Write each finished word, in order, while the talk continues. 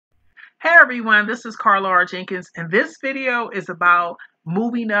Hey everyone, this is Carla Jenkins, and this video is about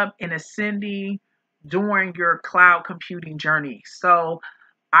moving up and ascending during your cloud computing journey. So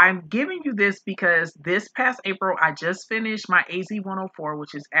I'm giving you this because this past April, I just finished my AZ-104,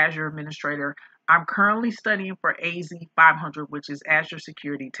 which is Azure Administrator. I'm currently studying for AZ-500, which is Azure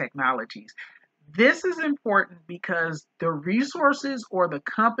Security Technologies. This is important because the resources or the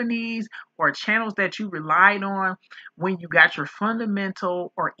companies or channels that you relied on when you got your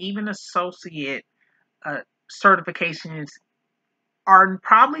fundamental or even associate uh, certifications are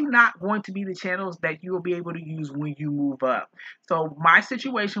probably not going to be the channels that you will be able to use when you move up. So my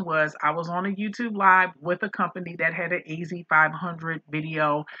situation was I was on a YouTube live with a company that had an AZ-500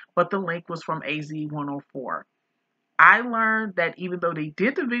 video, but the link was from AZ-104. I learned that even though they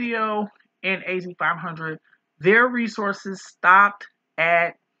did the video in AZ-500, their resources stopped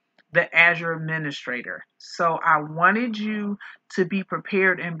at the Azure Administrator. So I wanted you to be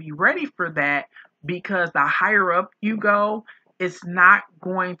prepared and be ready for that because the higher up you go, it's not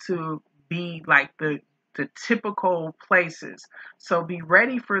going to be like the typical places. So be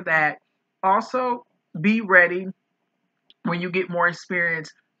ready for that. Also, be ready when you get more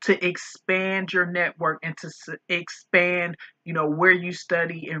experience to expand your network and to expand, where you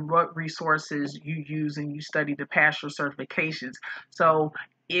study and what resources you use and you study to pass your certifications. So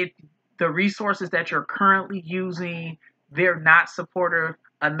if the resources that you're currently using, they're not supportive.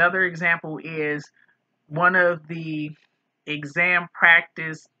 Another example is one of the exam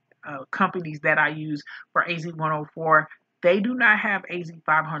practice companies that I use for AZ-104, they do not have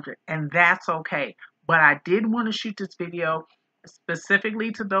AZ-500, and that's okay. But I did want to shoot this video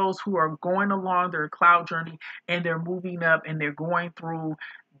specifically to those who are going along their cloud journey and they're moving up and they're going through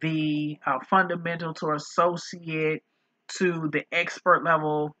the fundamental to associate to the expert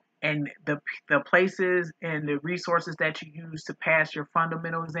level, and the places and the resources that you use to pass your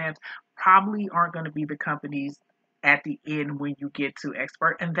fundamental exams probably aren't going to be the companies at the end when you get to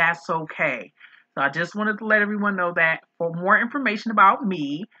expert, and that's okay. So I just wanted to let everyone know that. For more information about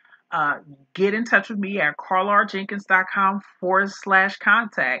me, get in touch with me at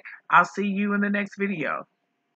carlarjenkins.com/contact. I'll see you in the next video.